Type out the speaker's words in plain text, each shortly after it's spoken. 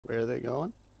Where are they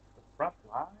going? The front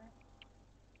line?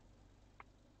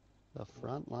 The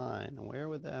front line. Where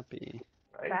would that be?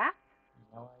 Right? Back?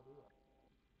 No idea.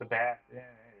 The back, yeah,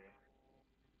 maybe.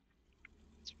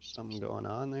 Is there something going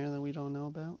on there that we don't know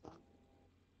about?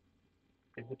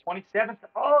 Is the 27th?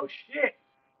 Oh, shit!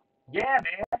 Yeah,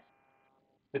 man!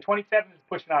 The 27th is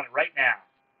pushing on it right now.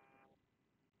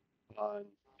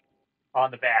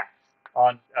 On the back.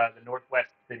 On the northwest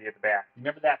city of the back. You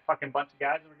remember that fucking bunch of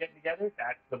guys that were getting together?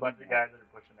 That's the bunch of guys that are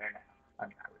pushing there now. I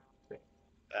mean, I would say.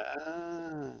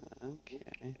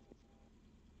 Okay.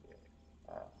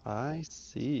 Uh, I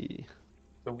see.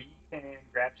 So we can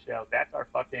grab shells. That's our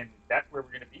fucking. That's where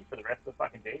we're gonna be for the rest of the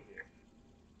fucking day here.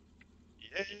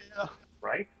 Yeah.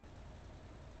 Right?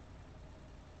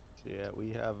 So yeah,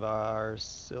 we have our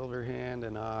Silverhand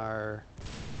and our...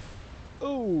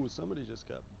 Oh, somebody just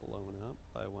got blown up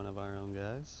by one of our own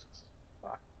guys.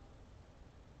 Fuck.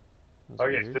 That's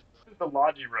Okay, weird. so this is the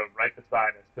logi road right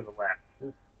beside us to the left. This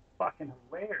is fucking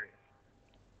hilarious.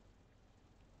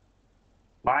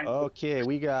 Okay,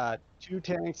 we got 2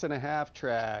 tanks and a half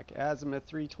track. Azimuth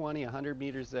 320, 100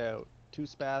 meters out. 2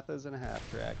 Spathas and a half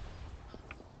track.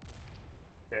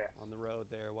 Yeah. On the road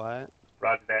there, Wyatt.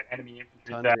 Roger that. Enemy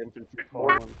infantry. Tons of infantry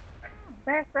following.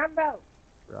 Where's Rumbo?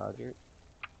 Roger.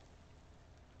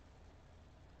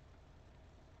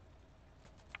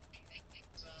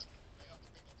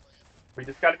 We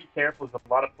just got to be careful. There's a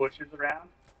lot of bushes around.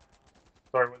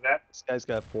 Sorry, was that? This guy's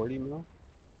got 40 mil.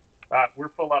 We're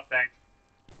full up, thanks.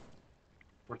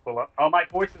 We're full up. Oh, my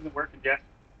voice isn't working, Jess.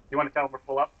 You want to tell them we're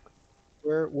full up?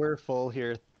 We're full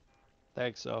here.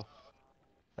 Thanks, so.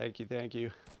 Thank you, thank you.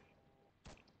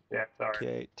 Yeah, sorry.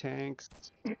 Okay, tanks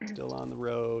still on the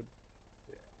road.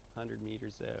 Yeah. 100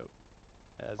 meters out.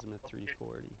 Azimuth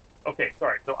 340. Okay,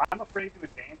 sorry. So I'm afraid to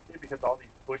advance here because all these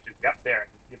bushes. Yep, there. I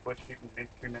can see a bush shooting an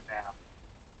instrument now.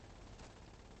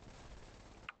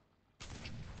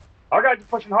 Our guys are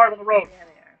pushing hard on the road. Yeah,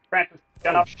 they are. Francis,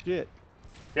 gun Oh, up. shit.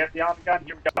 Get the on the gun.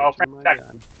 Here we go. Oh, Switching Francis, my got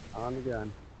gun. On the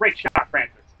gun. great shot,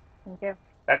 Francis. Thank you.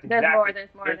 That's There's exactly.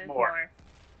 There's more.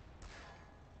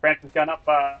 Francis, gun up.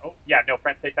 Oh, yeah, no,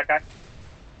 Francis, take that guy.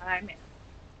 I'm in.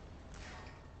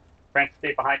 Francis,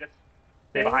 stay behind us.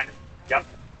 Stay behind us. Yep.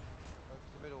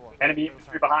 Enemy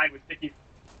infantry behind with sticky.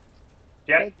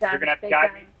 Jess, you're gonna have to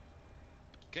guide me.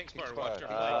 Kingsfire, watch your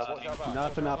backs.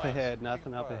 Nothing up ahead,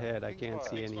 nothing up ahead. I can't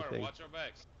see anything. Watch your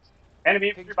backs. Enemy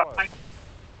infantry behind.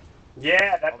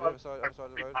 Yeah, that's On the other side of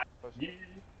the road. Yeah.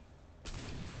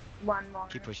 One more.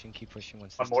 Keep pushing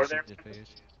once One this more there? disappears.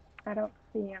 I don't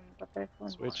see him, but there's one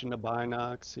Switching to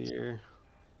binocs here.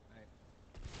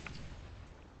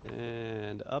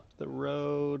 And up the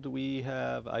road we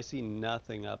have, I see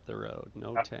nothing up the road.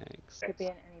 No tanks. Could be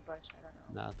in any bush, I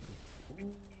don't know.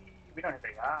 Nothing. We don't have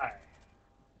AI.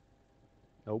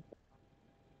 Nope.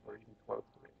 Or even close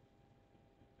to it.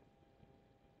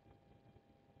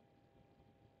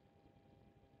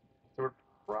 So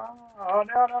we're oh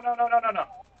no.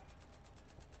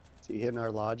 Is he hitting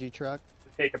our logi truck?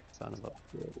 Just take him. Son of a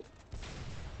bitch.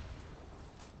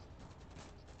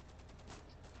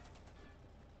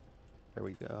 There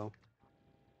we go.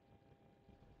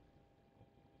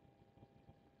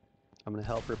 I'm gonna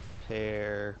help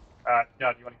repair.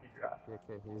 No, do you want to keep your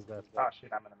Okay, here's that. Oh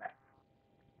shit, I'm in the map.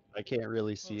 I can't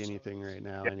really see anything right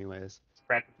now, anyways.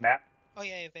 Francis, map? Oh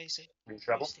yeah, basic. We in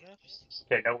trouble?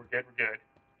 Okay, no, we're good,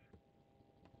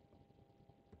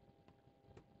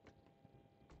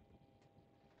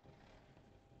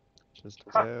 Just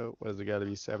about, what has it got to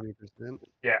be, 70%?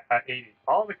 Yeah, 80.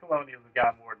 All the Colonials have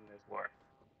got more than this war.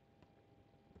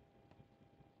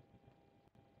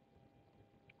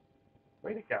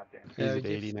 Wait a goddamn. He's at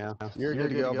 80 now. You're good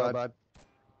to go, bud.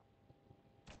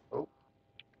 Oh.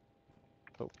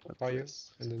 Oh, Fire.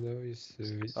 I don't know, it's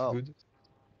good.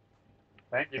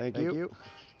 Thank you. Thank you.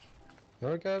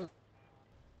 Okay.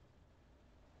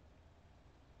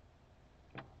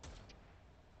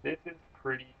 This is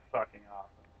pretty fucking awesome.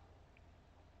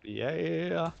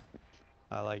 Yeah.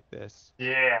 I like this.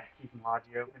 Yeah, keeping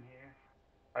Logi open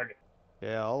here. Okay.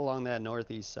 Yeah, all along that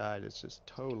northeast side, it's just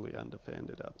totally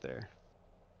undefended up there.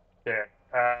 Okay.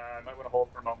 I might want to hold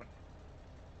for a moment.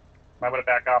 Might want to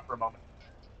back off for a moment.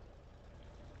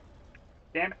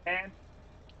 Damn it, man.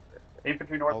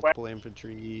 Infantry northwest. Multiple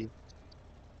infantry,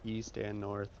 east and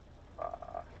north.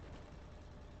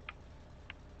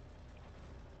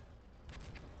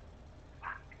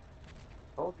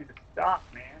 Told you to stop,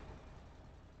 man.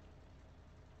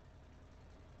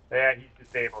 Yeah, he's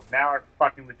disabled. Now our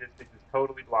fucking logistics is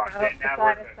totally blocked. Oh, now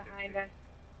we're good. Behind us.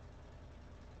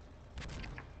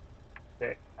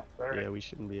 Okay, that's alright. Yeah, we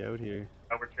shouldn't be out here.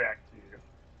 Over track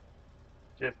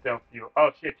 2. Just don't fuel.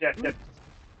 Oh shit, Jeff.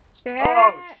 Shit!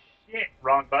 Oh shit!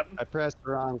 Wrong button. I pressed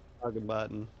the wrong fucking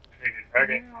button.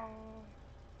 Okay. No.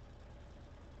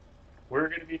 We're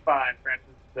gonna be fine, Francis.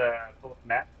 Pull up the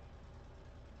map.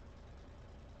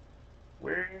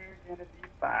 We're gonna be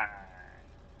fine.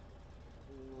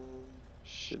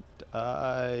 Should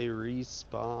I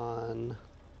respawn?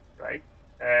 Right?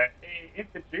 Hey,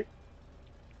 infantry.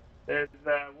 There's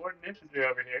warden infantry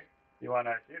over here. You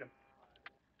wanna shoot him?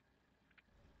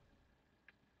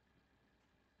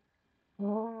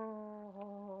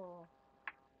 Oh.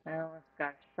 I almost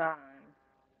got shot.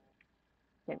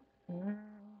 Mm.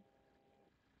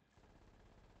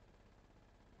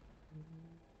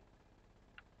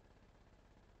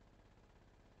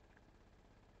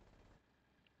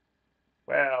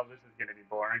 Well, this is gonna be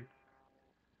boring.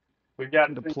 We've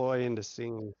got a Deploy into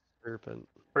Singing Serpent.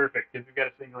 perfect, because we've got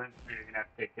a single infantry you're gonna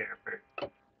have to take care of first.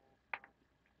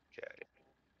 Okay.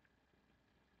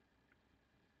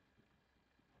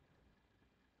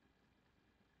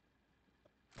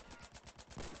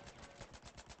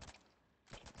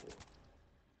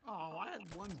 Oh, I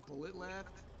had one bullet left.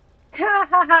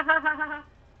 That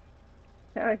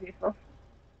was useful.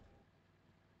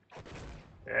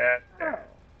 Yeah. Oh.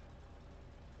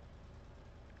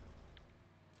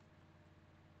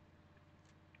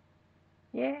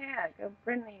 Yeah, go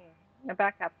Brynle. No,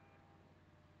 back up.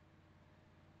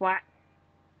 What?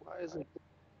 Why isn't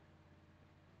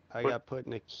I got put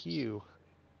in a queue?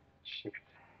 Shit.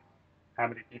 How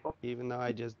many people? Even though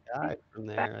I just died from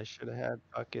there, I should have had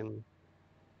fucking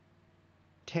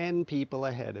 10 people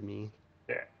ahead of me.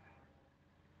 Yeah.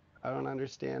 I don't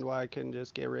understand why I couldn't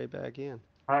just get right back in.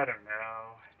 I don't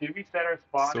know. Did we set our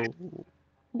spawn? So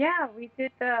Yeah, we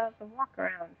did the walk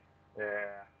around.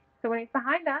 Yeah. So when he's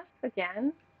behind us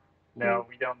again. No,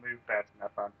 we don't move fast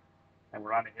enough on. And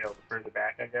we're on a hill. The further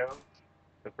back I go,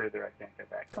 the further I can't get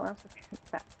back. Oh, that's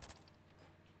that.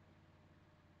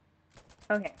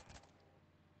 Okay.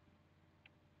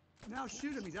 Now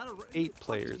shoot him. He's out of. 8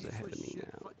 players ahead of me shit,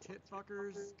 now. Tit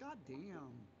fuckers. God damn.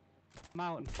 Come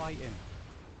out and fight him.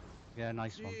 Yeah,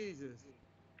 nice one. Jesus.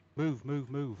 Move, move,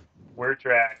 move. We're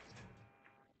tracked.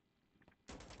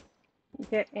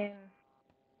 Get in.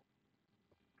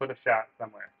 Put a shot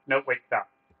somewhere. No, wait, stop.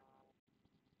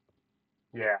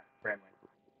 Yeah, friendly.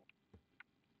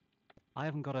 I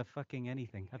haven't got a fucking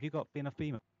anything. Have you got enough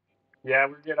beamer? Yeah,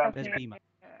 we're good on There's Okay. beamer.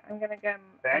 I'm gonna go.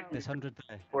 Thank There's 100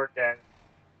 there. Work, guys.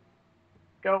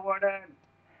 Go, Warden.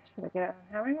 Should I get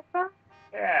a hammer as well?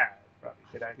 Yeah, that's probably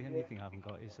a good The idea. only thing I haven't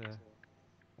got is a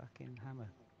fucking hammer.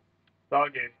 It's all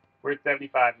good. We're at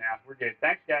 75 now. We're good.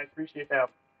 Thanks, guys. Appreciate the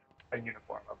help. A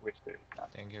uniform, of which there's none.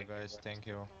 Thank you, guys. Thank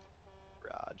you.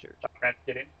 Roger. Friends,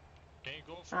 get in. Can you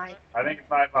go from Aye. I think it's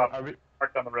my fault. Are we,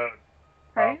 Parked on the road.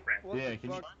 Pardon? Friends. What yeah, the can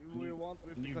fuck do we want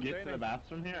with can the you get to container? the baths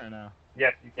from here or no?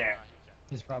 Yes, you can.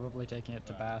 He's probably taking it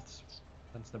to baths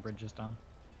since the bridge is done.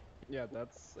 Yeah,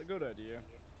 that's a good idea.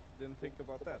 Didn't think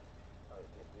about that.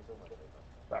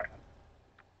 Sorry.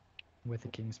 With the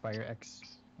Kingspire X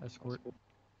escort.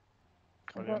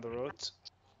 Collie on the road.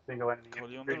 Single enemy.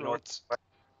 Collie on the infantry road. north.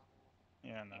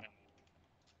 Yeah, no.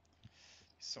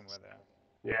 He's somewhere there.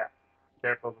 Yeah.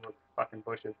 Careful of those fucking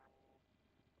bushes.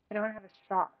 I don't have a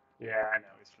shot. Yeah, I No, know.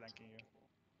 he's flanking you.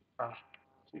 Ah,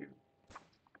 shoot.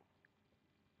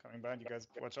 Coming behind you guys.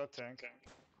 Watch out, tank.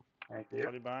 Thank you.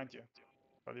 Collie behind you.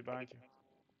 Collie behind you.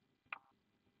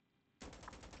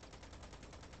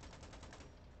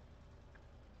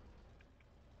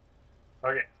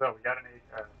 Okay, so we got an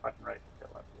fucking right kill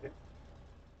up here.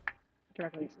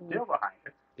 Directly. Still behind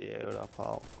us.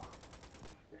 Beautiful.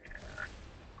 There.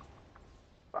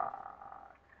 Fuck.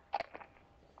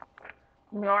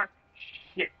 North.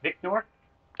 Shit, Nick north?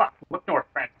 Fuck, look north,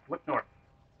 Francis, look north.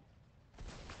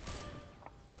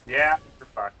 Yeah, we're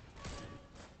fucked.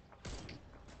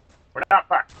 We're not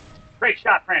fucked. Great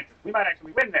shot, Francis. We might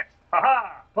actually win this.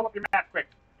 Haha! Pull up your map quick.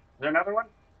 Is there another one?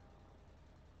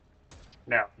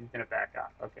 No, he's gonna back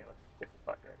off. Okay, let's get the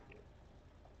fuck out of here.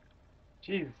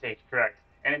 Jesus H. Christ.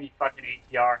 Enemy fucking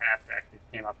ATR halfback just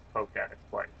came up and poked at us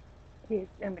twice. He's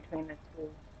in between the two.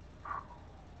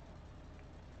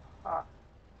 Ah.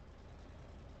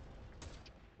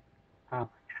 Oh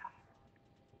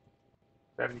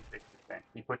my god. 76%.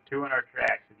 He put 2 in our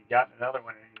tracks. If he gotten another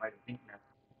one, he might have beaten us.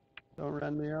 Don't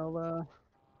run me over.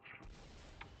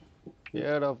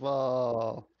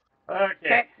 Beautiful.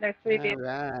 Okay. There's 3 people.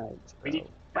 Alright. We need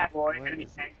to deploy. Enemy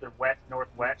tanks are west,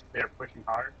 northwest. They're pushing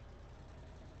hard.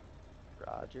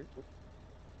 Roger.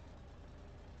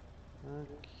 Okay.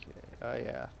 Oh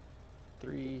yeah.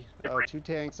 2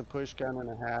 tanks, a pushgun, and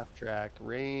a half track.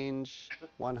 Range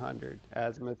 100.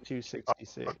 Azimuth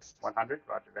 266. 100.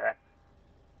 Roger that.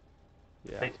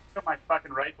 Yeah. They took my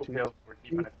fucking rifle pills. We're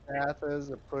keeping Two it.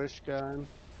 Spathas, a Pushgun.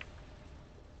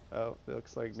 Oh,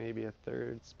 looks like maybe a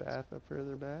third Spatha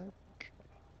further back.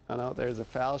 Oh no, there's a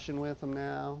Falchion with him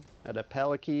now, and a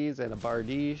Pelakes and a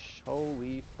Bardiche.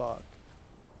 Holy fuck.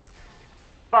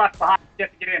 Fuck, behind. You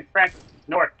have to get in. Francis,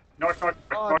 north. North.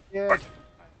 Oh, dead.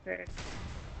 Bastard.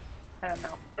 I don't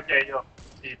know. Okay, you'll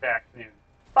be back soon.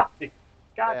 Fuck this.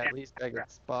 Yeah, Goddamn. at least I can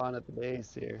spawn at the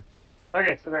base here.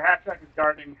 Okay, so their half track is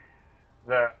guarding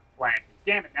the flank.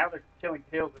 Damn it, now they're killing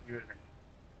kills that we were.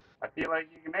 I feel like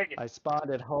you can make it. I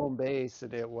spawned at home base,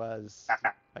 and it was,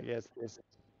 I guess this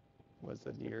was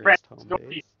the Francis, nearest home base.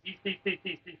 northeast, east,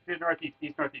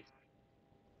 northeast.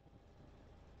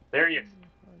 There he is.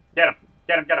 Get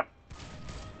him.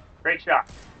 Great shot.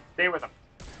 Stay with him.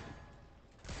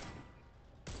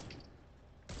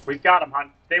 We've got him,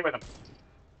 hon. Stay with him.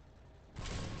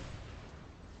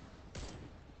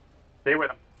 Stay with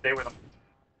him.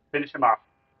 Finish him off.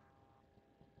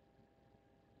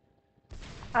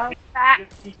 Oh, that.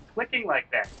 Just keep clicking like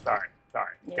that. Sorry.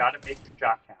 Yeah. Gotta make your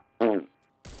shot count.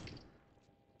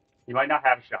 You might not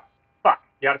have a shot. Fuck.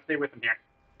 You gotta stay with him here.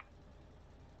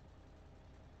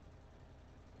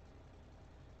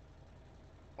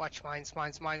 Watch mines. Too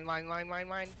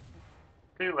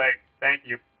late. Thank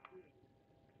you.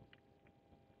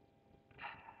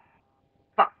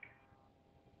 Fuck.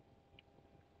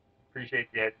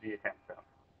 Appreciate the attempt, though.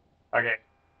 Okay.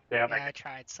 Stay on Yeah, that. I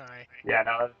tried, sorry. Yeah,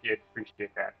 no, that's good.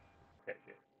 Appreciate that. Okay,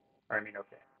 good. Or, I mean,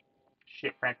 okay.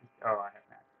 Shit, Francis. Oh, I have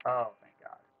that. Oh, thank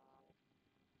God.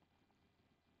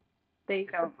 They Is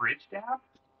the don't. bridge down?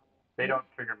 They don't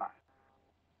trigger mine.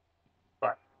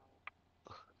 But.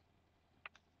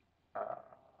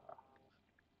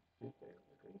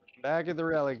 Back at the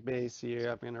relic base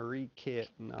here. I'm gonna re-kit,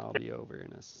 and I'll be over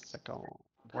in a second.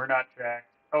 We're not tracked.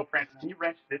 Oh, Francis, can you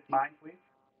wrench this mine, please?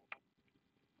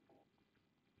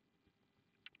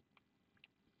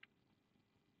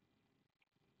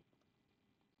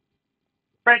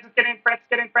 Francis, get in.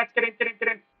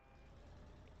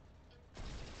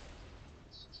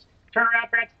 Turn around,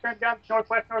 Francis. Turn gun.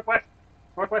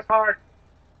 Northwest hard.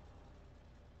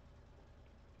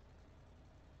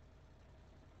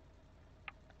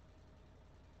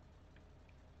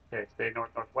 Okay, stay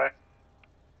northwest.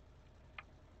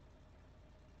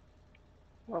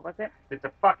 What was it? It's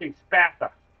a fucking Spatha.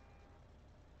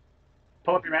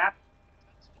 Pull up your map.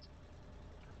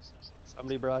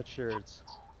 Somebody brought shirts.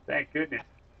 Thank goodness.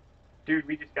 Dude,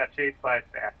 we just got chased by a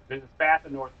Spatha. There's a Spatha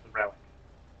north of the relic.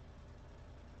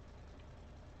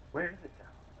 Where is it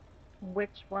though?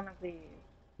 Which one of these?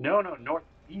 No,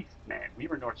 northeast, man. We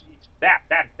were northeast. That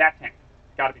tank.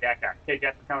 It's gotta be that guy. Okay,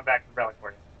 Jess, we're coming back to the relic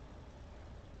for you.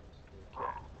 Okay.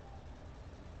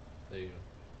 There you go.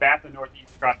 Spatha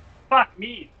northeast across. Fuck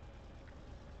me!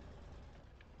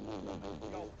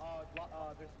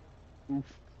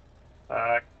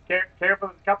 Careful,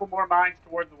 there's a couple more mines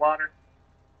towards the water.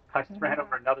 I just ran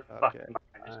over another fucking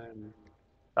mine.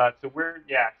 So we're,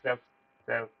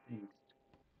 southeast.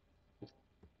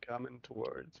 Coming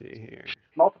towards you here.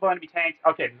 Multiple enemy tanks.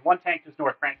 Okay, there's one tank just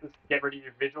north. Francis, get ready to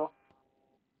your visual.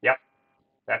 Yep.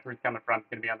 That's where he's coming from. It's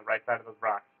going to be on the right side of those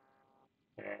rocks.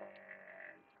 And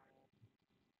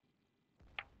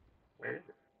where is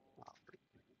it?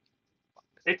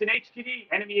 It's an HTD.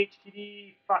 Enemy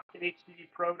HTD. Fucking HTD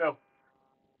Proto.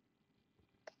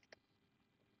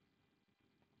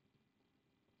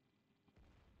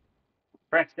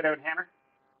 Francis, get out and hammer.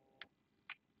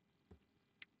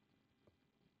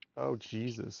 Oh,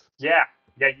 Jesus. Yeah,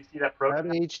 you see that Proto?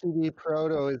 That HDD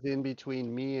Proto is in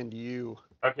between me and you.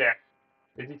 Okay.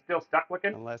 Is he still stuck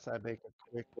looking? Unless I make a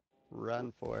quick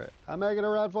run for it. I'm making a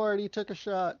run for it. He took a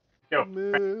shot. Go.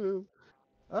 Move.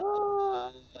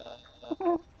 Ah.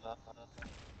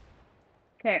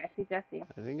 Okay, I see Jesse.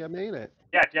 I think I made it.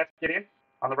 Yeah, Jeff, get in.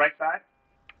 On the right side.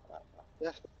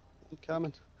 Yeah, I'm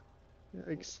coming.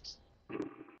 Yikes.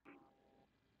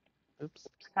 Oops.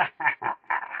 Okay.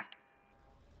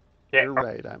 You're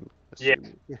right, I'm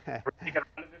assuming. We're taking a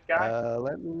run at this guy.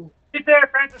 Let me... He's there,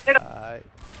 Francis. Hit him.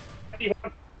 Hit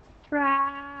him.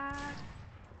 Track.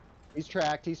 He's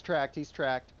tracked.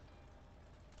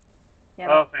 Yeah.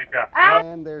 Oh, thank God.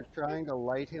 And they're trying to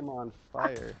light him on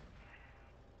fire.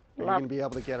 Are you going to be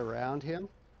able to get around him?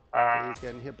 He's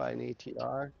getting hit by an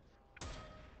ATR.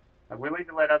 I'm willing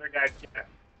to let other guys get him.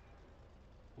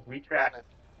 We track.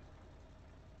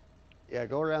 Yeah,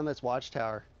 go around this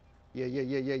watchtower.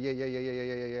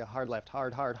 Yeah. Hard left.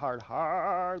 Hard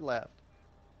left.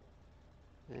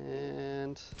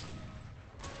 And...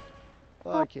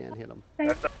 Oh, I can't hit him.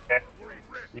 That's okay.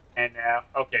 And now,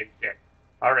 okay, he's dead.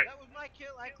 All right. That was my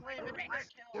kill. I claim it. My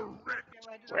kill.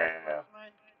 Well,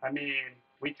 I mean,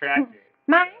 we tracked it.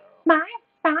 Mine, so.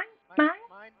 mine.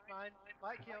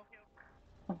 My kill.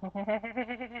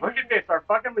 Look at this, our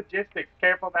fucking logistics.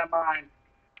 Careful of that mine.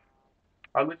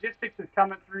 Our logistics is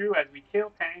coming through as we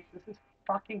kill tanks. This is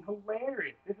fucking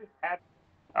hilarious. This is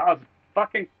oh, it's a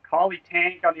fucking collie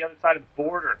tank on the other side of the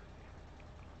border.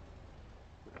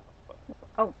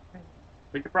 Oh.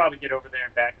 We could probably get over there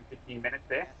and back in 15 minutes,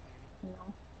 eh?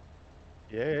 No.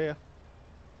 Yeah.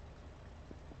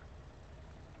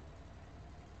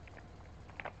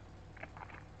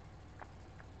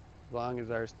 As long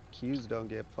as our queues don't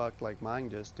get fucked like mine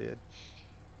just did.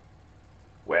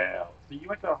 Well, so you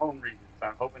went to a home region, so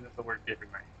I'm hoping this will work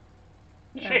differently.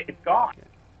 Yeah. Shit, it's gone. Okay.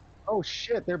 Oh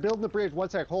shit, they're building the bridge. One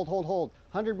sec, hold.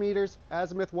 100 meters,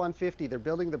 azimuth 150. They're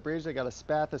building the bridge. They got a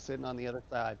Spatha sitting on the other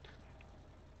side.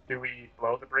 Do we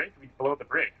blow the bridge? We blow the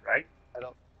bridge, right? I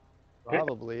don't.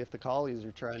 Probably, if the collies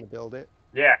are trying to build it.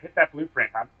 Yeah, hit that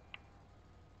blueprint, huh?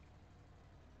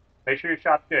 Make sure your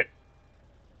shot's good.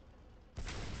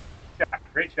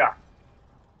 Great shot.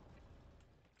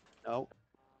 No.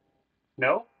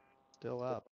 No? Still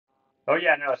up. Oh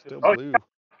yeah, no. Still Oh, blue.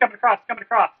 it's coming across.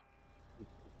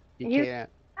 He can't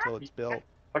until it's built.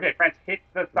 Okay, friends, hit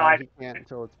the No, side. he can't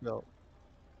until it's built.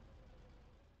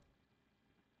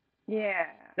 Yeah.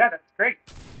 Yeah, that's great.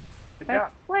 Good That's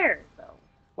job. flares, though.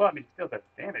 Well, I mean, it still does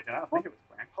damage, and I don't think it was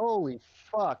flaring. Holy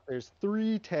fuck, there's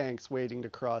 3 tanks waiting to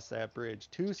cross that bridge.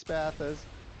 2 Spathas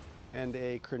and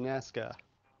a Kranesca.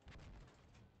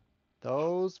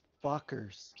 Those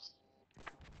fuckers.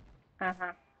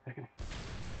 Uh-huh.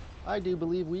 I do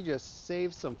believe we just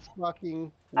saved some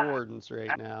fucking wardens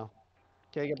right now.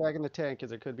 Okay, get back in the tank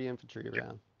because there could be infantry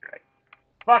around. Right.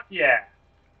 Fuck yeah.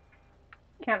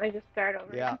 Can't they just start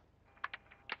over? Yeah.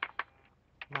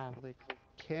 Man. Well, they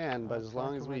can, but as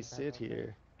long as we sit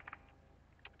here,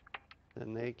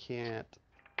 then they can't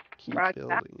keep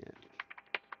building it.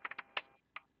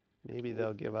 Maybe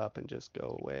they'll give up and just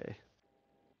go away.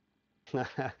 Yeah.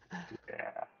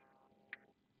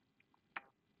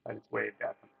 I just waved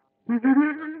at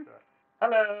them.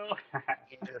 Hello.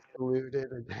 He just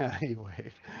saluted and now he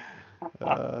waved.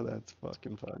 Oh, that's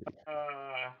fucking funny.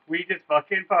 We just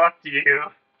fucking fucked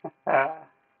you. Love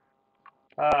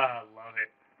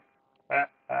it.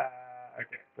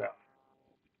 Okay, so.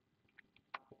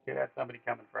 We got somebody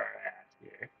coming for our ass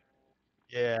here.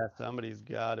 Yeah, somebody's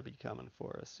got to be coming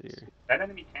for us here. That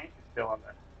enemy tank is still on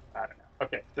the. I don't know.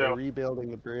 Okay, so. They're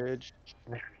rebuilding the bridge.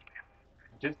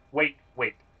 Just wait.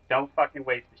 Don't fucking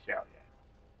waste the shell yet.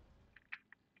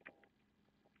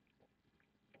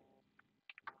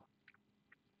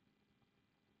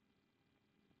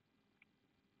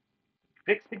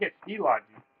 Fix to get logi.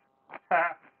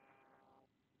 Ha.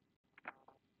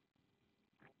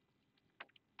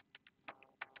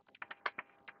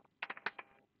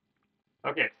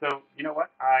 Okay, so you know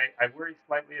what? I worry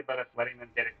slightly about us letting them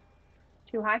get it.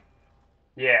 Too high?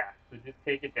 Yeah, so just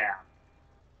take it down.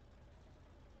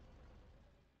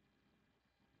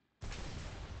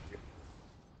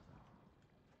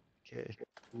 Okay.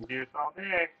 Do this all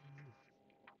day.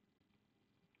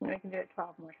 We can do it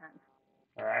 12 more times.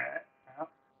 Alright. Well,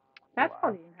 That's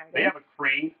probably even harder. they have a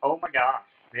crane. Oh my gosh.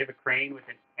 They have a crane with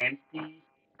an empty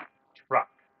truck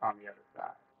on the other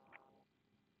side.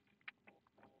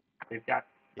 They've got.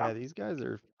 Yeah, these guys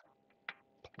are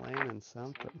planning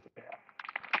something. Yeah.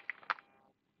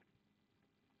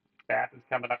 Spatha is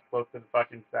coming up close to the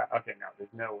fucking side. Okay, no,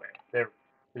 there's no way. There's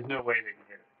no way they can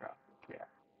get it across this. Yeah.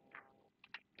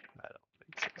 I don't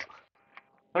think so.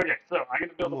 Okay, so I'm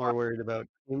gonna build I'm more worried about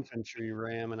infantry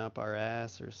ramming up our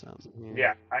ass or something.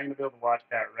 Yeah, I'm gonna build a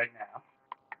watchtower right now.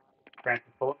 Francis,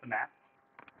 pull up the map.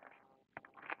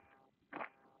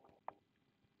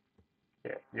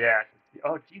 Okay. Yeah.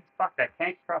 Oh, geez, fuck, that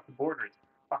tank across the border is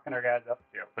fucking our guys up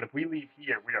still. But if we leave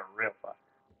here, we are real fucked.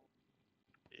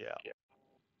 Yeah.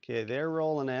 Okay, they're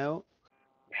rolling out.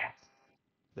 Yes.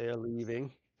 They're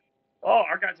leaving. Oh,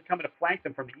 our guys are coming to flank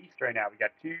them from the east right now. We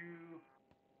got 2.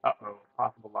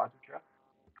 Possible logi trucks.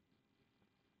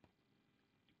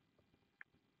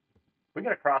 We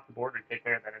gotta cross the border and take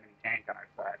care of that enemy tank on our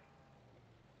side.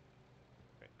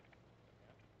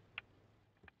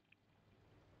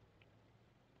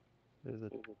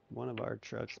 There's one of our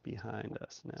trucks behind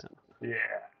us now. Yeah.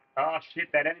 Oh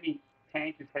shit, that enemy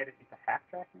tank is headed. It's a half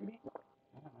track maybe. I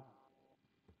don't know.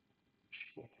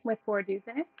 Shit. With 4 dudes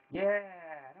in it? Yeah,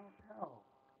 I don't know.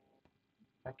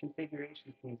 That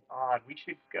configuration seems odd. We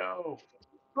should go.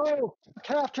 Oh,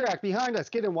 half track behind us.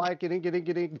 Get in, Wyatt. Get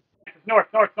in. North.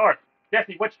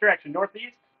 Jesse, which direction?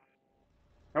 Northeast?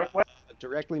 Northwest?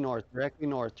 Directly north.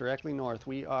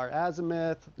 We are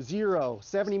azimuth 0,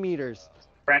 70 meters.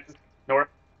 Francis, north,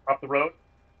 up the road.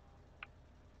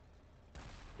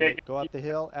 Okay, Go up the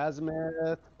hill.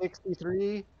 Azimuth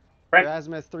 63. Or Brent,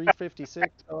 Azimuth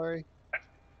 356, sorry.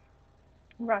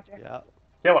 Roger. Yeah,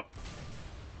 kill him.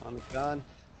 on the gun.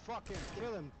 Fuck him,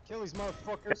 kill him, kill these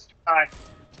motherfuckers. Bye.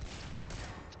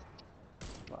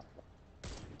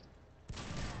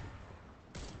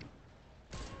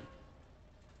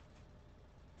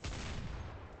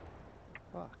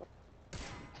 Fuck.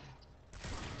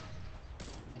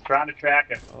 I'm trying to track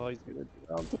him. Oh, he's gonna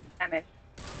jump. Damage.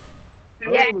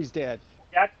 Oh, Yeah. he's dead.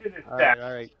 Got to this All stack. right,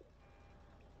 all right.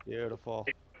 Beautiful.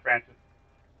 Francis,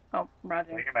 Oh,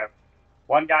 Roger. take him out.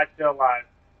 One guy still alive.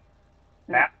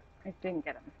 No, Map. I didn't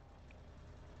get him.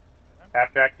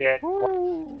 Half track dead.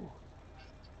 Woo!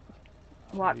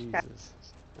 Watch that.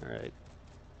 Jesus. All right.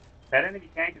 That enemy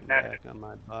tank is not Back on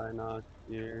my binoc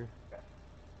here.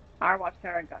 Our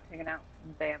watchtower got taken out.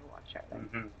 They have a watchtower there.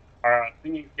 Mm-hmm. Our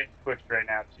Singing's getting pushed right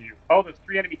now too. Oh, those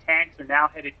 3 enemy tanks are now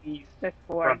headed east There's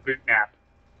 4. from Bootnap.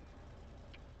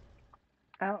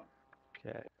 Oh.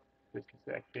 Okay. Just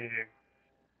a sec here.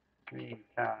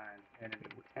 Meantime, enemy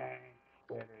tank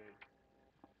headed.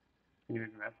 Can you move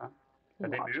that on?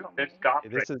 Have they Watch moved? on They've me. stopped.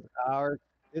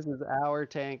 This is our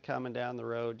tank coming down the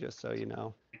road, just so you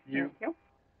know. You.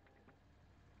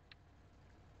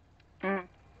 Thank you.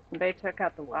 They took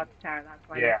out the watchtower. That's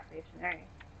why Yeah. they're stationary.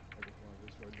 I just wanted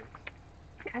this right there.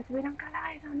 Because we don't got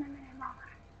eyes on them anymore.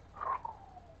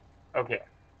 Okay.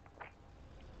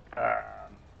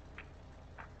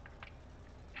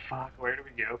 Fuck, where do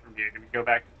we go from here? Do we go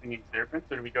back to Singing Serpents,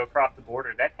 or do we go across the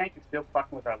border? That tank is still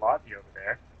fucking with our logi over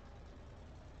there.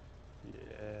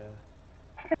 Yeah.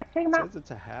 Take It them out. says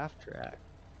it's a half track.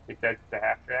 It says it's a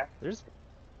half track. There's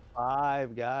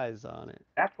 5 guys on it.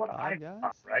 That's what 5 I guys?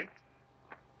 thought, right?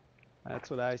 That's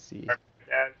what I see.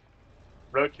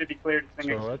 Road should be cleared to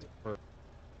Singing. So let's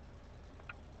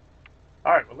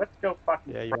Alright, well, let's go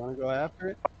fucking. Yeah, you want to go after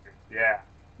it? Yeah.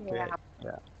 Okay. Yeah.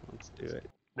 Yeah, let's do it.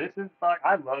 This is fuck.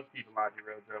 I love keeping logi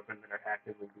roads open that are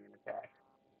actively being attacked.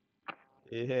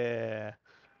 Yeah.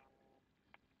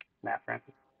 Matt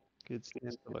Francis. Good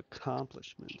sense of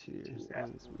accomplishment here. Yeah.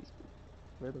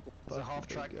 Where the There's a fuck half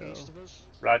did track they go? east of us.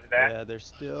 Roger that. Yeah, they're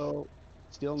still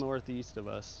northeast of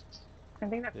us. I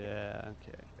think that's Yeah,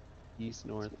 okay. East,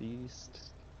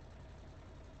 northeast.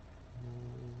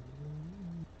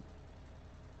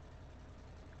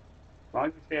 As long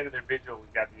as we stay out of their vigil,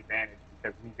 we've got the advantage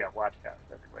because we've got watchtowers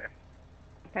everywhere.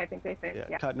 I think they say,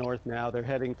 Yeah, cut north now. They're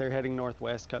heading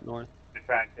northwest, cut north. They're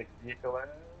trying to take a vehicle out.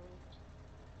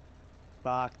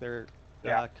 Fuck, they're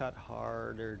Yeah. cut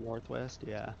harder northwest,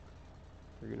 yeah.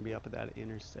 They're gonna be up at that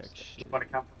intersection. Want to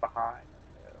come from behind?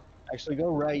 No. Actually,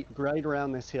 go right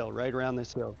around this hill,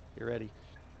 You ready?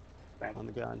 Thanks. On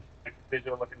the gun.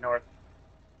 Vigil looking north.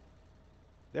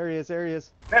 There he is. Hit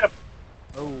him!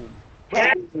 Boom.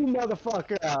 Yeah. Boom,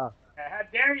 motherfucker! How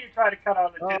dare you try to cut all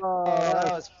the Oh,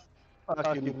 that was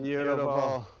fucking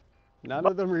beautiful. None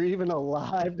of them are even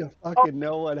alive to fucking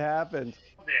know what happened.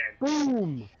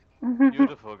 Boom!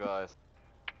 Beautiful, guys.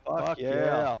 Fuck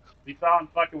yeah. We saw him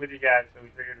fucking with you guys, so we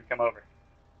figured we'd come over.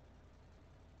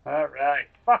 Alright.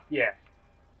 Fuck yeah.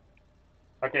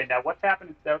 Okay, now what's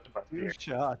happening south of us 2 here?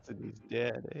 shots and he's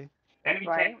dead, eh? Enemy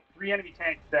Right. tank, 3 enemy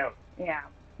tanks south. Yeah.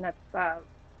 That's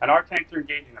And our tanks are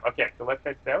engaging them. Okay, so let's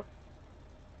head south.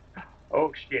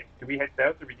 Oh shit. Do we head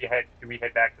south or do we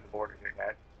head back to the border here,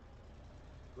 guys?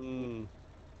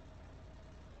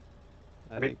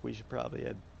 I think we should probably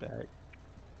head back.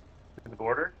 To the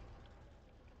border?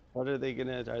 What are they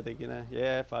gonna,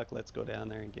 yeah, fuck, let's go down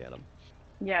there and get them.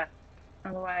 yes.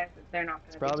 Otherwise, they're not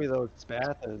It's going to probably those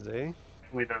Spathas, eh?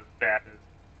 Definitely those Spathas.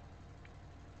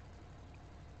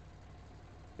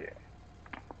 Yeah.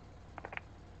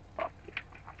 Fuck yeah.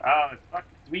 Oh, it's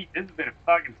fucking sweet. This has been a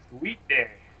fucking sweet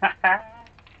day.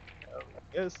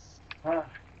 Yes. Ah,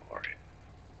 glorious.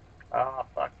 Oh,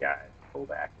 fuck, guys. Pull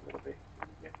back a little bit when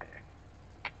we get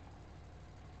there.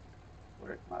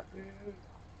 Where's my food?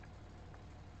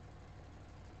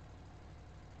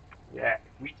 Yeah,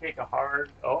 if we take a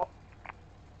hard... Oh,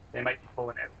 they might be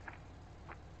pulling out.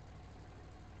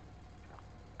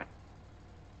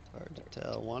 Hard to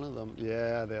tell. One of them,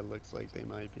 yeah, that looks like they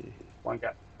might be. One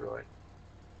got destroyed.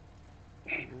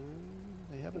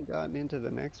 They haven't gotten into the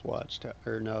next watchtower.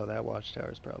 Or no, that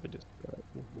watchtower's probably destroyed.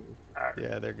 Right.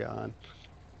 Yeah, they're gone.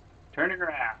 Turning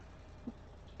around.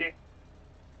 Shit.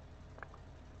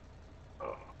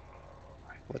 Oh,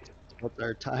 my What's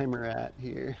our timer at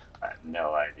here? I have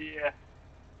no idea.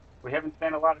 We haven't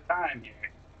spent a lot of time here.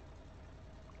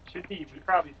 Should be,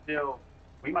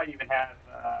 we might even have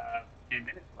 10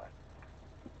 minutes left.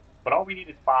 But all we need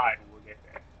is 5 and we'll get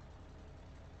there.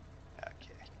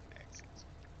 Okay, excellent.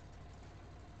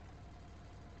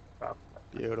 Probably less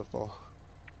Beautiful.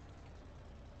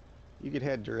 You could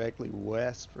head directly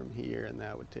west from here, and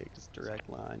that would take us direct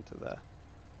line to the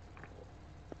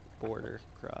border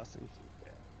crossing.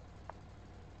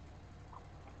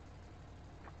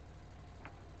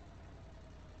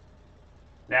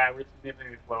 Nah, we're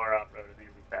significantly slower off-road. I think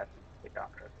it'll be faster to take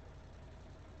on-road.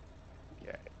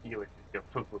 Okay. You would just go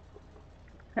poof, poof, poof,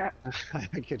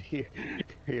 I could hear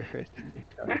it.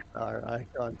 Our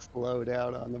icon slow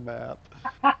down on the map.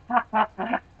 poof.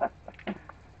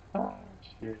 Oh,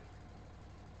 shit.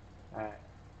 Alright.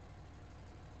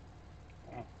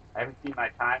 Man, I haven't seen my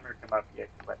timer come up yet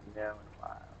to let me know in a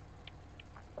while.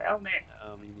 Well, man.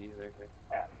 Me neither.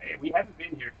 Man, we haven't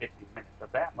been here 15 minutes, so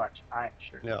that much I'm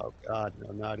sure. No, God,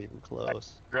 no, not even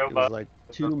close. Drove It was up. like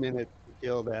 2 minutes to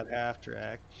kill that half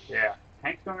track. Yeah.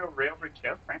 Tanks going over rail bridge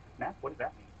south, Francis Map? What does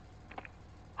that mean?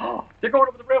 Oh, they're going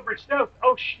over the rail bridge south.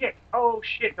 Oh, shit. Oh,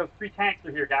 shit. Those 3 tanks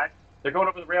are here, guys. They're going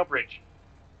over the rail bridge.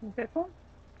 This one?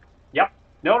 Yep.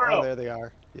 No, no, Oh, no. there they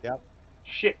are. Yep.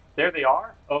 Shit. There they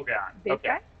are. Oh, God. These Okay.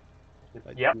 guys?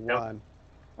 I Yep. see Those, one.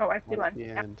 Oh, I see One at one. the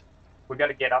Yep. end. we got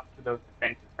to get up to those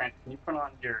defenses. Francis, can you put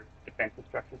on your defensive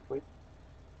structures, please?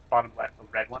 Bottom left, the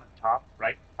red one at the top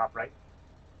right. Top right.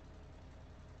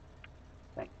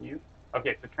 Thank you.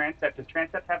 Okay, so Transept. Does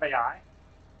Transept have AI?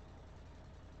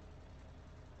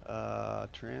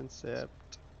 Transept.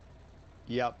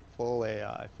 Yep, full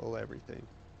AI, full everything.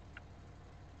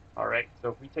 All right, so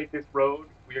if we take this road,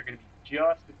 we are going to be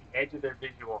just at the edge of their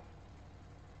visual.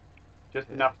 Just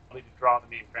enough to draw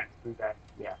them in, Francis. Do that.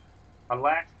 Yeah.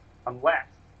 Unless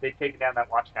they've taken down that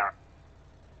watchtower.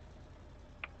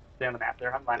 Stay on the map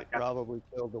there. I'm They lining up. probably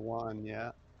killed the one,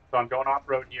 yeah. So I'm going off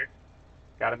road here.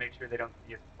 Got to make sure they don't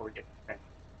see us before we get to the fence.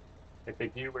 If they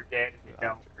do, we're dead. If they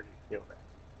don't, we're going to kill them.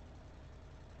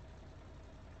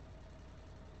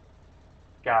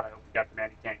 God, I hope we got some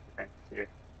anti-tank defenses here.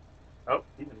 Oh,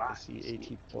 these are mine. I see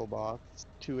AT pillbox,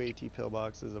 2 AT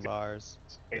pillboxes of ours.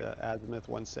 Azimuth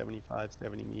 175,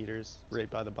 70 meters, right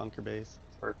by the bunker base.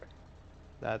 Perfect.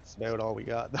 That's about all we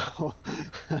got, though.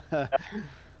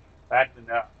 That's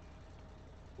enough.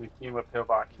 We've seen what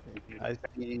pillboxes can do. I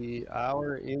see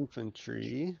our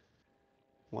infantry,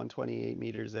 128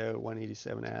 meters out,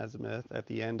 187 azimuth, at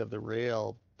the end of the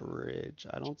rail bridge.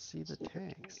 I don't see the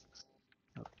tanks.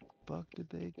 How the fuck did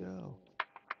they go?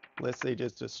 Unless they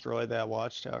just destroyed that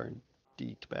watchtower and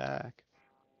deked back.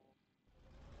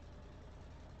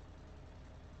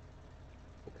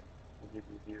 I'll give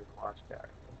you a view of the watchtower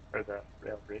or the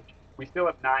rail bridge. We still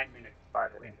have 9 minutes, by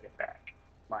the way, to get back.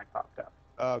 Mine popped up.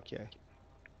 Okay.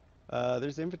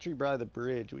 There's infantry by the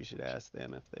bridge. We should ask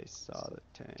them if they saw the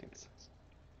tanks.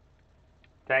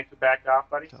 Tanks are backed off,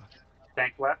 buddy.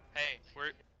 Tank left. Hey,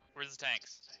 where's the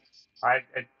tanks?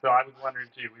 So I was wondering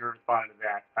too. We were responding to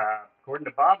that. According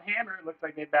to Bob Hammer, it looks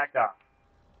like they backed off.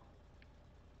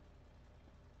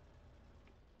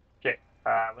 Okay,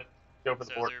 let's go for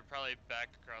the border. So they're probably back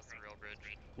across the rail bridge.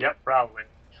 Yep, probably.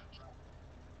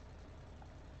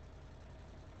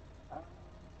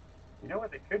 You know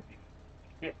what they could be?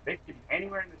 Shit, they could be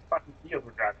anywhere in this fucking field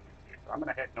we're driving into. So I'm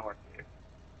gonna head north here.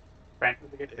 Francis,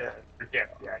 I get to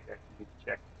project. Yeah, I guess you need to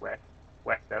check west,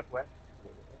 southwest.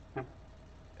 Yeah.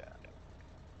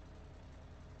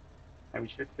 And we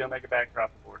should still make it back across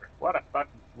the border. What a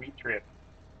fucking sweet trip.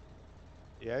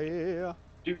 Yeah.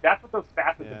 Dude, that's what those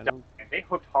Spathas have done. And they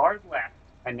hooked hard left,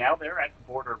 and now they're at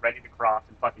the border ready to cross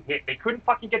and fucking hit. They couldn't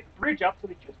fucking get the bridge up, so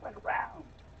they just went around.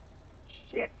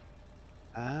 Shit.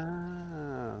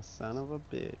 Ah, son of a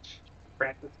bitch.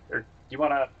 Francis, or do you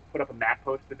want to put up a map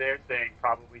poster there saying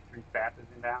probably 3 Spathas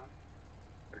inbound?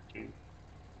 Or 2?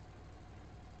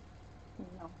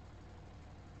 No.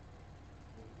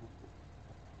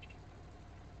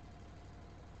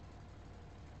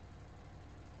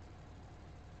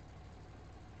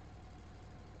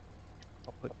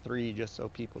 I'll put 3 just so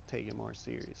people take it more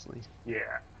seriously.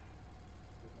 Yeah.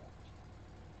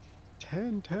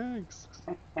 10 tanks.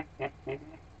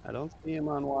 I don't see him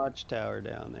on watchtower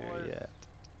down there yet.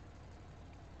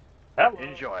 Hello.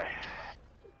 Enjoy.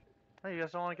 Hey, you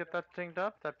guys don't want to get that thinged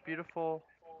up? That beautiful.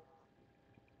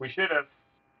 We should have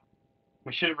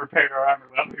repaired our armor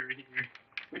while we were here.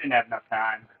 We didn't have enough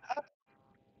time.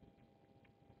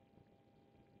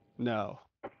 No,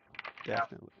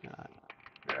 definitely not.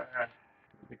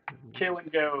 The kill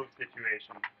and go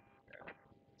situation.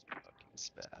 Fucking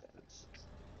Spathas.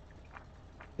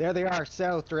 There they are,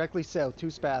 south, directly south, 2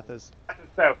 Spathas.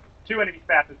 South. 2 enemy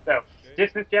Spathas south.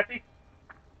 Distance, Jesse?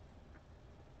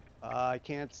 I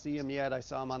can't see him yet. I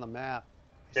saw him on the map.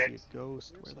 I see a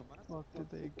ghost. Where the fuck did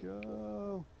they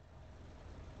go?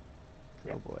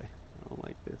 Oh boy, I don't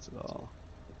like this at all.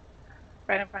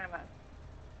 Right in front of us.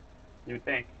 You would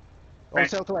think. Oh, Frank,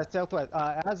 southwest. Azimuth,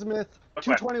 southwest.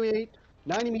 228,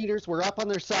 90 meters. We're up on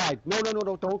their side. No.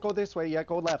 Don't go this way yet.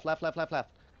 Go left. Left.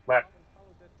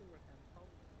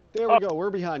 There Oh, we go. We're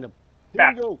behind them.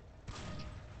 Here we go.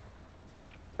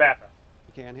 Spatha.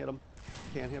 You can't hit them.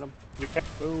 You can.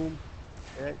 Boom.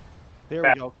 Okay. There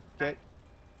Spatha. we go. Okay.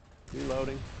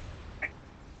 Reloading. Hit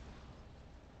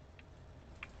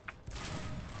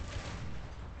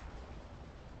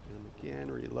him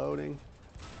again. Reloading.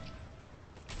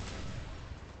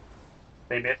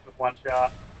 They missed with one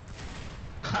shot.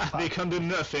 They can do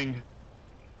nothing.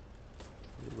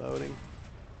 Reloading.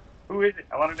 Who is it?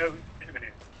 I want to know who's it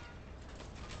is.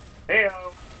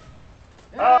 Heyo.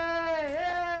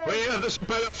 We have the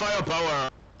superior firepower.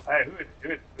 Hey, who is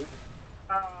it?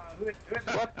 Who is it?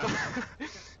 What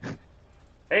the?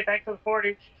 Hey, thanks for the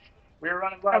 40. We were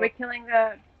running low. Are we killing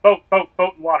the Boat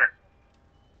and water.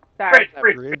 Sorry.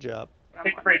 Bridge up.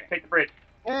 Take the bridge.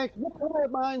 Hey,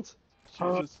 what mines?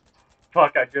 Jesus.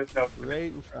 Fuck, I just noticed.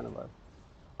 Right in front of us.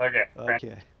 Okay.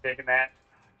 Okay. Taking that.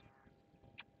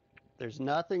 There's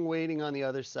nothing waiting on the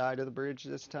other side of the bridge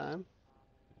this time.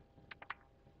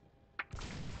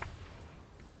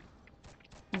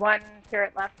 One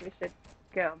turret left, we should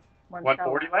go.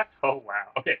 140 left? Oh, wow.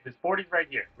 Okay, there's 40s right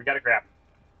here. We gotta grab them.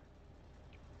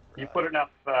 You put enough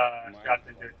shots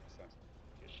into it.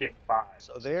 Shit, 5.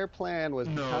 So their plan was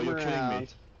to come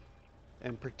around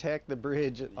and protect the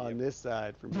bridge on this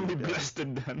side from We being dead.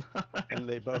 blasted them. And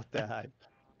they both died.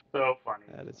 So funny.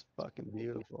 That is fucking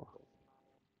beautiful.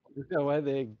 I don't know why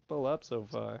they pull up so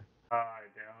far. I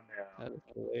don't know. That is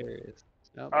hilarious.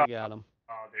 Oh, they got him.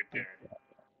 Oh, they're dead.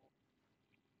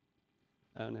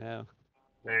 Oh no.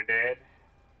 They're dead.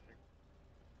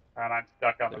 And I'm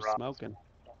stuck on They're the rock. smoking.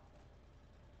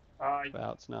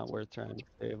 Well, it's not worth trying to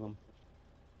save them.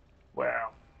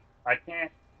 Well, I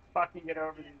can't fucking get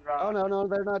over these rocks. Oh no,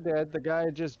 they're not dead. The guy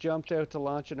just jumped out to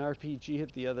launch an RPG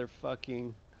at the other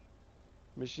fucking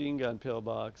machine gun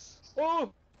pillbox.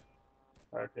 Oh!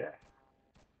 Okay.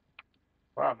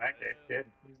 Well, in that case, kid.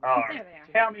 Oh, There they are.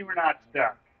 tell me we're not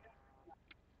stuck.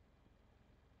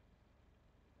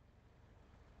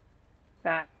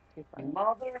 That's too funny.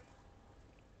 Motherfucker.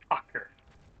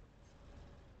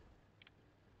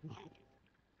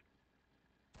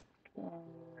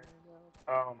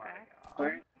 Oh my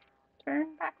god. Turn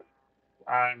backwards.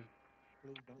 I'm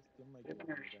giving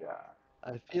her a shot.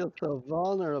 I feel so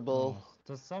vulnerable.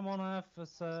 Does someone have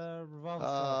this revolver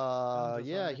shot?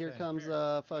 Yeah, here comes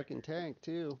a fucking tank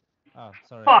too. Oh,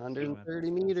 sorry.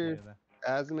 130 meters.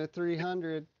 Azimuth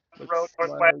 300. Road Looks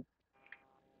northwest.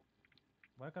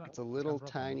 like it's a little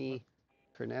tiny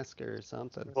Kranesca or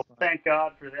something. Well, thank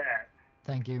God for that.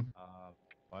 Thank you.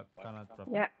 What kind of drop?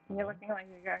 Yeah, you're looking like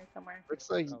you're going somewhere. Looks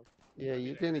like, yeah,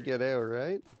 you're gonna get out,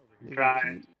 right? I'm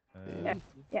trying. Yeah.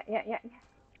 Get out.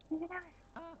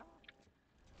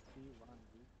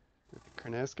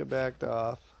 Kranesca backed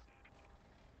off.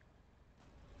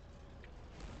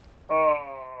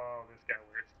 Oh, this got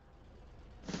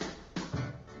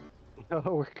worse.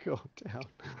 Oh, we're going down.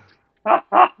 Oh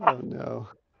Oh no.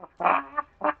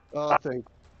 Oh,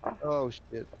 oh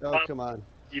shit. Oh, come on.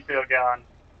 You feel gone.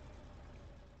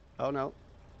 Oh no.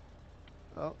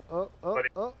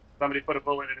 Oh. Somebody put a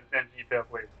bullet in his NG pill,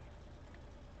 please.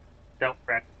 Don't,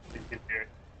 Francis. You can do it.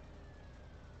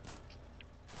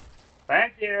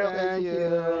 Thank you. Thank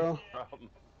you.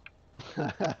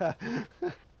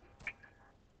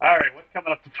 Alright, what's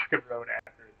coming up the fucking road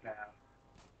after us now?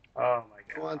 Oh my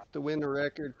Who god. wants to win a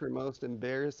record for most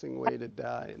embarrassing way to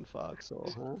die in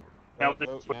Foxhole, huh?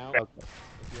 Vote now. Okay.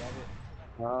 If you have it.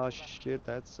 Oh shit,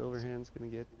 that Silverhand's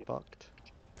gonna get fucked.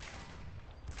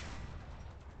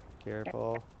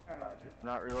 Careful.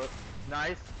 Not reload.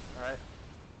 Nice. Alright.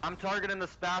 I'm targeting the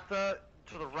Spatha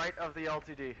to the right of the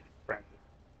LTD. Francis.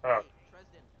 Oh.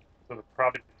 So the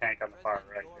probably the tank on the far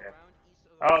right there.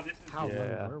 Oh, this is How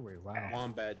Yeah. low were we? Wow.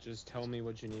 Wombat, just tell me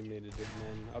what you need me to do,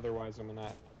 man. Otherwise, I'm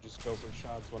gonna just go for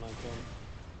shots when I can.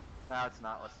 No, it's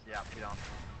not. Let's. Yeah, we don't.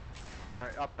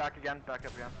 Alright, up, back again, back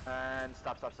up again. And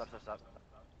stop.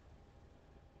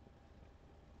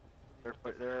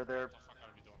 They're.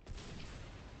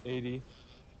 80.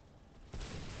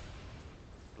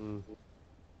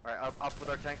 Alright, up with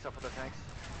our tanks,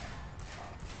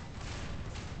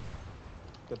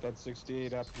 Get that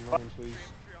 68 up and running, please.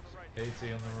 80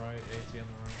 on the right, 80 on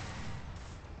the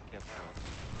right.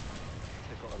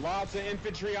 Lots of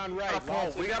infantry on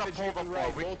right. We gotta pull the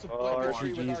floor. Oh,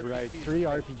 RPG's right. 3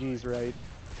 RPGs right.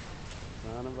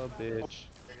 Son of a bitch.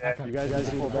 You guys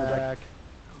pull back.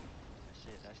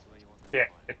 yeah,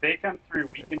 if they come through,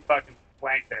 we can fucking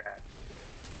flank their ass.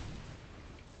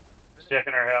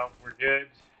 Checking our health, we're good.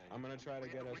 I'm gonna try to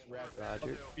get us wrapped.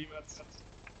 Roger.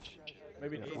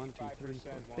 Maybe Yeah, 1, 2, 3,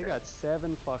 4. 85%. They got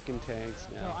 7 fucking tanks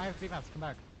No, now. I have VMATs. Come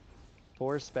back.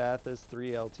 4 Spathas,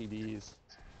 3 LTDs.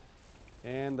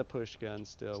 And the Pushgun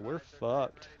still. We're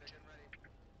fucked.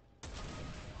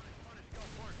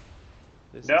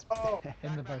 This No. is bad.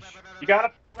 In the bush. You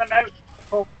gotta pull them out.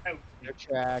 Pull them out. They're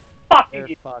tracked. Fucking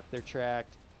They're fucked. They're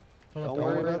tracked. Pull up Don't the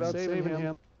worry wall. about saving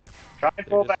him. Try and They're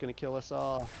pull just back. gonna kill us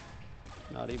all.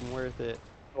 Not even worth it.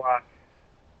 Flach.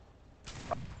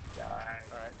 Die.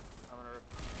 Alright, I'm gonna.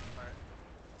 Alright.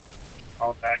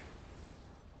 All back.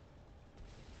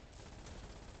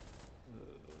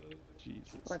 Jesus.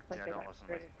 Looks like Yeah, they don't got listen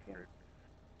to me. recruited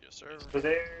too. Yes, sir. So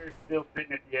they're still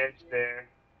sitting at the edge there.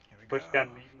 Pushgun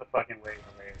leading the fucking way.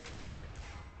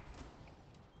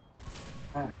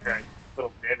 Oh, Christ.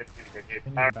 Little David's gonna get hit.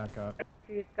 We need to back up.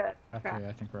 Dude's got Okay, trapped.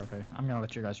 I think we're okay. I'm gonna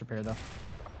let you guys repair though.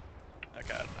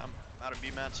 Okay, I'm out of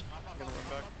BMATs. I'm gonna run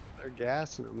back. They're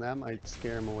gassing them. That might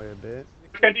scare them away a bit.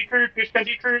 Pushgun decrued.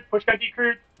 Pushgun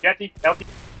decrued. Yeti. LT.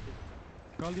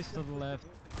 Goldie's to the left.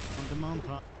 On the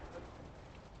mountain.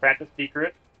 Francis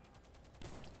decrued.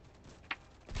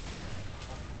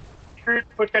 Decrued.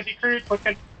 Pushgun decrued.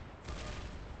 Pushgun.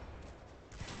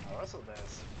 Oh, that's what that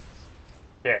is.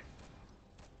 Okay.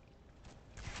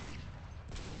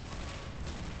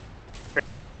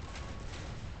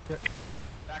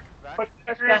 Back. Push.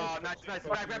 Oh, nice.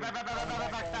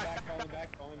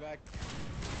 Back. Falling back.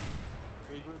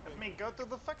 I mean, go to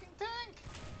the fucking tank!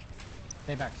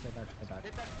 Stay back. Stay back.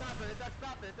 Hit that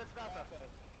Spatha.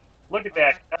 Look at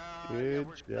that. Good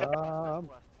job.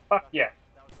 Fuck yeah.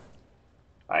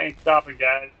 I ain't stopping,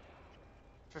 guys.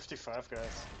 55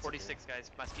 guys. 46 guys.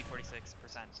 Must keep 46%.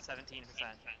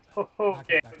 17%.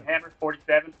 Okay, hammer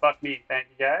 47. Fuck me. Thank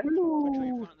you, guys.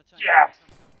 Yes!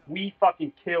 We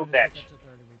fucking killed that shit.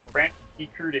 Francis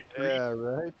decrued at 3. Yeah,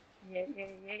 right.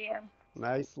 Yeah.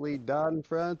 Nicely done,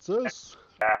 Francis.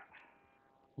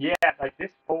 Yeah, like this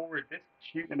forward, this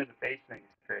shooting them in the face thing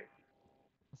is crazy.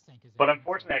 But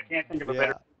unfortunately, I can't think of a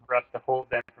better way for us to hold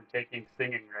them from taking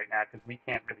singing right now because we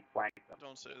can't really flank them.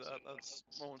 Don't say that. That's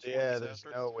moments Yeah, there's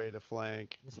no way to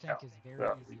flank. This tank is very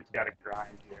So we easy just to gotta do.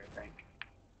 grind here, I think.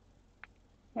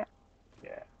 Yeah.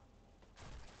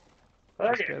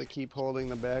 Just Okay. gotta keep holding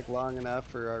them back long enough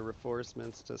for our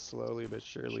reinforcements to slowly but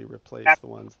surely replace the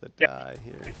ones that die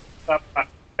here. Up front.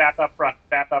 Spath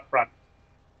up front.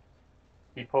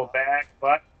 He pulled back,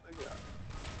 but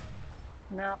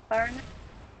Not far enough.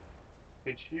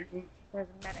 good shooting. There's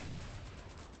a medic.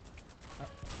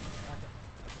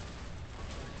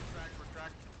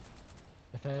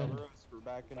 Defend. We're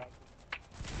backing up.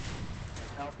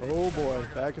 Oh boy,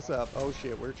 back us up. Oh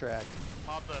shit, we're tracked.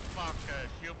 Motherfuckers,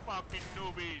 you fucking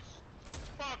newbies!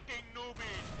 Fucking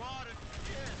newbies! What a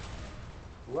shit!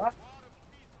 What?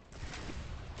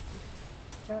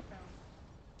 Don't know.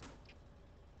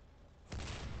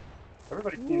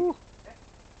 Everybody seems.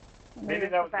 Maybe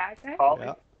that was a bad guy. calling.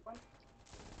 Yeah.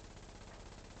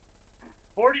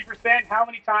 40%. How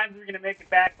many times are we gonna make it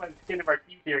back by the skin of our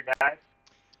teeth here, guys?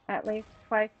 At least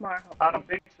twice more. Hopefully. I don't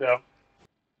think so.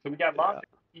 So we got lots of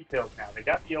details now. They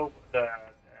got the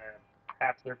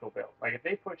half circle built. Like if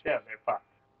they push out, they're fucked.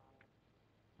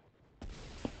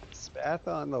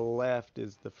 Spatha on the left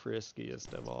is the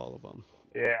friskiest of all of them.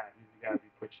 Yeah, he's got to be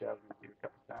pushed out a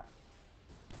couple times.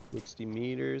 60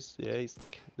 meters. Yeah,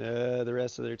 the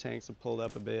rest of their tanks have pulled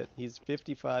up a bit. He's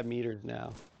 55 meters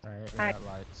now. Alright, we got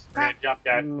lights. We're gonna jump,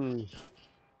 guys.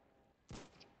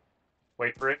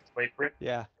 Wait for it.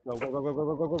 Yeah. Go.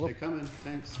 They're coming.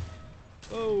 Thanks.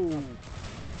 Oh.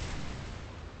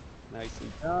 Nicely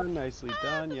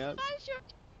done. Yep.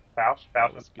 Foul That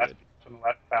on was the left, good. on the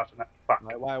left, foul on the fuck.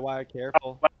 Why?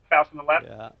 Careful. Foul on the left.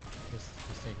 Yeah. Just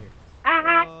stay here.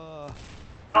 Oh.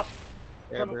 Foul.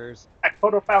 Airburs.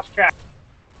 Proto foul trap.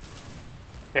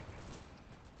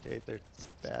 Okay, their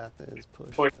Spatha is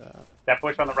pushed Push. up. That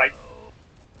push on the right.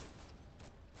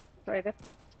 Sorry, this.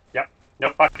 Yep. No,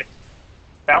 fuck it.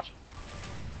 Foul.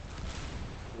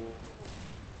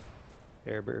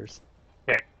 Airburs.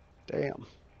 Okay. Damn.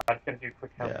 I was gonna do a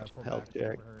quick health. Yeah, health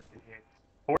check.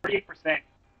 48%.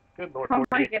 Good lord, Oh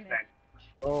my 48%. goodness.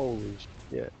 Holy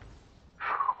shit.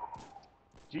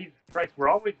 Jesus Christ, we're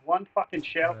always one fucking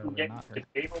shell We're from getting not the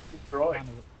hurt. table destroyed.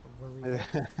 Were we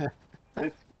there? This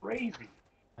is crazy.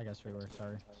 I guess we were,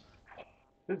 sorry.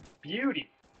 This is beauty.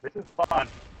 This is fun.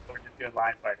 We're just doing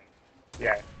line fighting.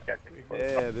 Yeah. Yeah,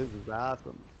 this is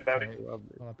awesome. About I it. love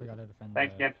this. Hold up, we gotta defend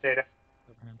Thanks again, Spatha.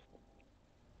 Silverhand.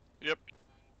 Yep.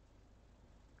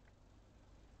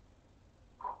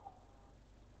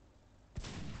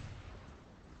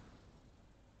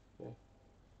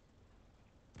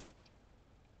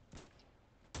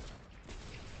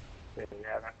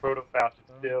 Proto Falch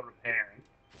is still repairing.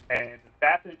 And the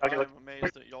Spatha. Okay, I'm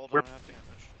amazed that y'all don't have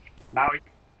damage. Now we.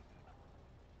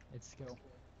 It's skill.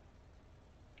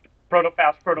 Proto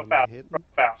Falch, Proto Am I Falch, hitting? Proto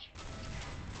Falch.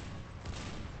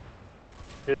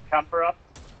 Did it come for us?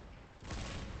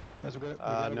 Yes, we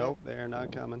gotta Nope, they're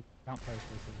not coming. Count post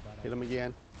this is a bad Hit idea. them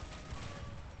again.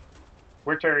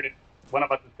 We're turreted. One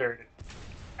of us is turreted.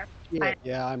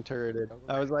 Yeah, I'm turreted.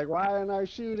 I was like, why aren't I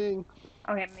shooting?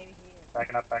 Okay, maybe he is.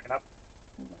 Backing up, backing up.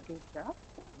 You wanna do stuff?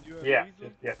 You have Yeah,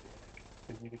 weasel? yes.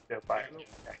 Because you can still fire.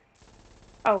 Okay.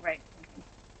 Oh, right.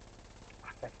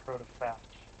 Fuck, that Proto Falch.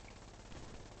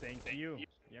 Thank you.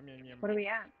 Yum yum yum. What are we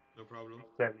at? No problem.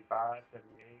 75,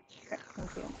 78, Okay,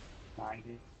 thank you.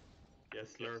 90. Yes,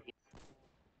 sir.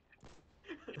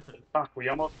 Fuck, we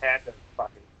almost had those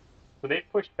fuckers. So they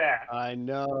pushed back. I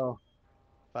know.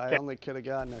 If I only could have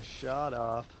gotten a shot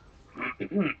off.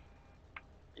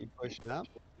 He pushed up.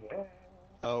 Yeah.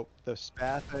 Oh, the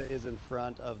Spatha is in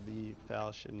front of the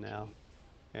Falchion now.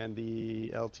 And the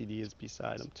LTD is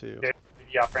beside him too. Okay.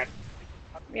 Yeah, friend.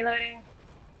 Reloading.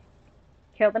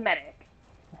 Kill the medic.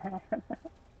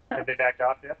 Have they backed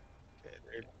off yet?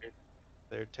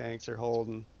 Their tanks are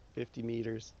holding 50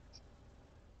 meters.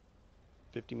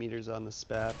 50 meters on the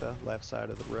Spatha, left side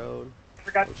of the road. I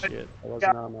forgot Oh to shit, I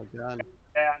wasn't on my gun.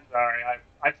 Yeah, I'm sorry.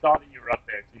 I saw that you were up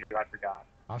there too. I forgot.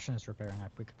 Caution is repairing.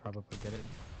 We could probably get it.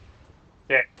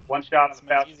 Okay, one shot on Let's the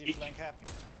make Falch easy each. flank happen.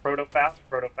 Proto Falch,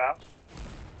 Proto Falch.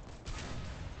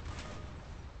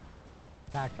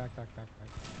 Back.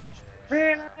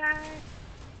 Reloading.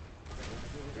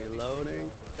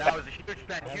 Reloading. That was a huge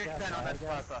spend on that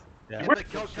Spatha. Yeah. Get the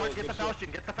Falchion, get the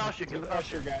Falchion, get the Pressure,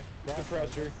 Falchion. guy. Get the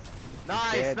pressure.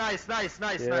 Nice. Dead. I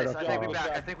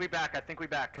think we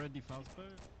back. Ready, Fausto.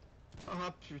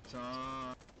 Ah putain.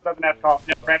 Doesn't have to call.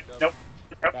 Yep, friend. Fucked up. Nope.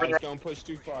 Nope, Guys, further up. don't push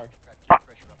too far.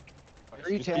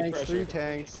 Three Just keep tanks, pressure. 3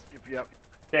 tanks. Yep.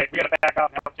 Okay, we gotta back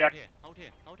off and help Jack. Hold here.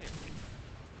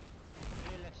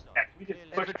 Clear left side. Yeah, we just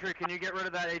push. Infantry, can you get rid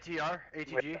of that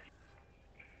ATG?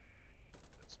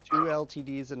 It's 2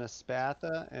 LTDs and a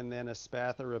Spatha, and then a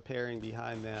Spatha repairing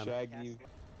behind them. Shaggy.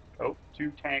 Oh,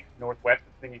 2 tanks northwest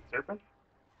of Singing Serpents.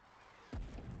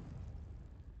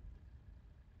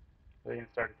 They're gonna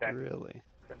start attacking. Really?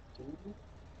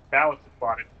 Ballista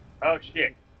spotted. Oh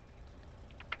shit.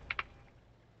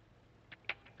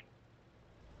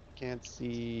 Can't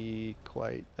see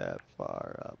quite that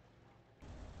far up.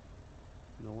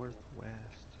 Northwest.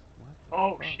 What the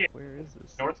Oh fuck? shit. Where is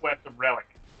this? Northwest of Relic.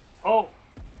 Oh.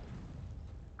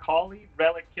 Collie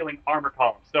Relic killing armor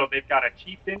column. So they've got a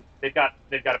chieftain. They've got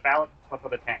a ballast plus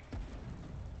with a tank.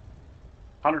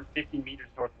 150 meters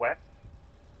northwest.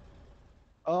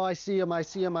 Oh, I see him.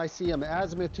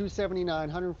 Azimuth 279,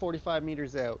 145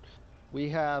 meters out. We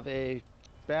have a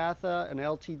Spatha, an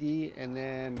LTD, and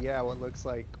then, yeah, what looks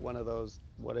like one of those,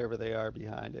 whatever they are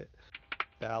behind it.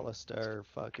 Ballista or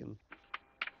fucking...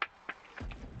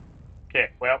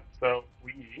 Okay, well, so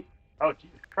we... Oh,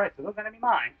 Jesus Christ, are those enemy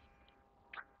mines?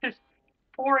 There's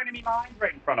 4 enemy mines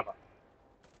right in front of us.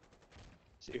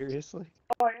 Seriously?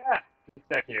 Oh, yeah. Just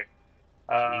a sec here.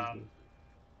 Jesus.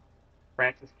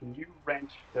 Francis, can you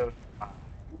wrench those mines?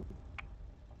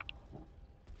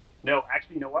 No,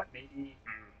 actually, you know what? Maybe...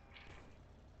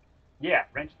 Yeah,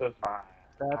 wrench those mines.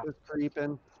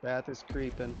 Spatha's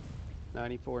creeping.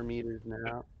 94 meters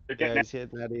now. They're Yeah, getting he's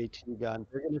hitting that AT gun.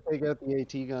 They're going to take out the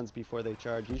AT guns before they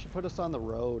charge. You should put us on the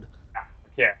road.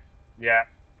 Okay. Yeah.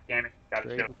 Damn it. Gotta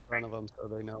Straight show in front of them so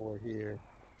they know we're here.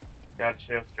 Gotta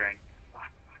show strength.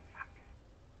 Fuck.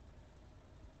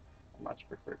 I much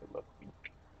prefer to look weak.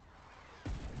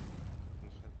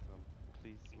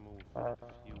 Please move a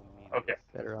few meters. Okay.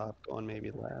 Better off going maybe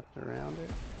left around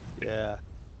it. Yeah.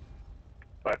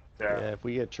 But, Yeah, if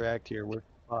we get tracked here, we're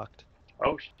fucked.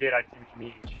 Oh shit, I see what you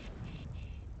mean.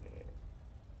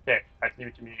 Okay, I see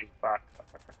what you mean. Fuck.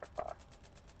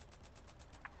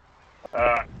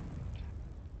 Can't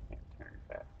turn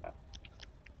fast enough.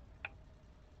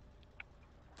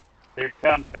 Here it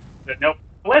comes. Nope.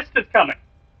 Ballista's coming!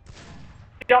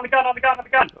 On the gun!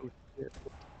 Oh shit.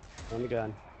 On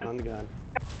the gun.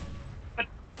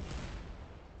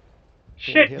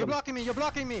 Shit! You're blocking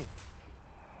me!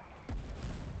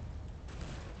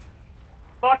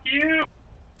 Fuck you!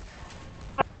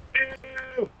 Fuck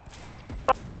you!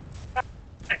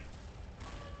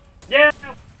 Yeah!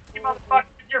 You motherfuckers,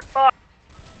 you're fucked!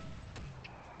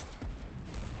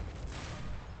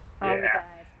 Oh, we Yeah.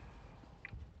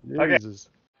 died. Jesus.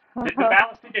 Did the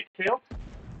Ballista get killed?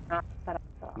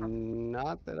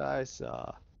 Not that I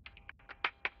saw.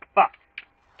 Fuck.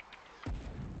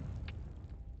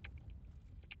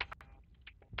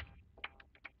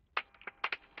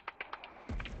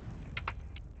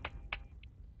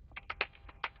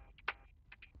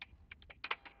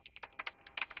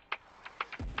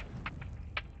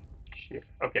 shit.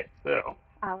 Okay, so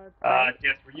Allod,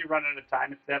 Jess, were you running a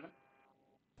time at 7?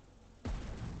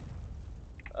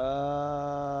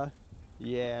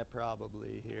 Yeah,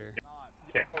 probably here.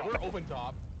 Okay. Oh, we're open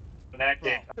top. In that Bro,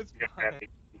 case, it's you're fine. happy.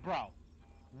 Bro,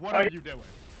 what Oh, are yeah. you doing?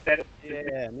 That is,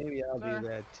 Yeah, maybe I'll Sir? do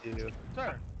that too.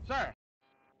 Sir.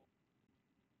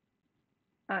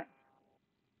 Alright.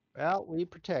 Well, we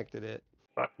protected it.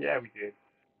 fuck yeah, we did.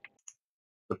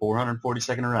 The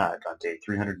 442nd arrived on day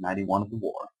 391 of the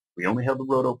war. We only held the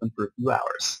road open for a few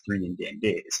hours, 3 in-game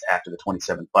days, after the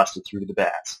 27th busted through to the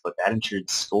bats, but that ensured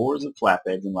scores of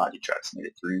flatbeds and logi trucks made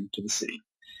it through to the city.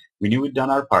 We knew we'd done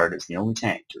our part as the only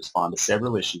tank to respond to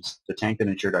several issues, the tank that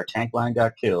ensured our tank line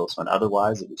got kills when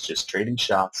otherwise it was just trading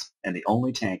shots, and the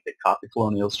only tank that caught the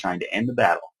Colonials trying to end the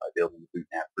battle by building the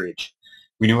Bootnap bridge.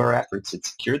 We knew our efforts had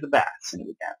secured the bats, and it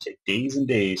would now take days and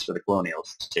days for the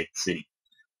Colonials to take the city.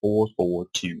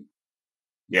 442.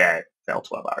 Yeah, it fell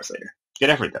 12 hours later. Good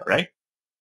effort though, right?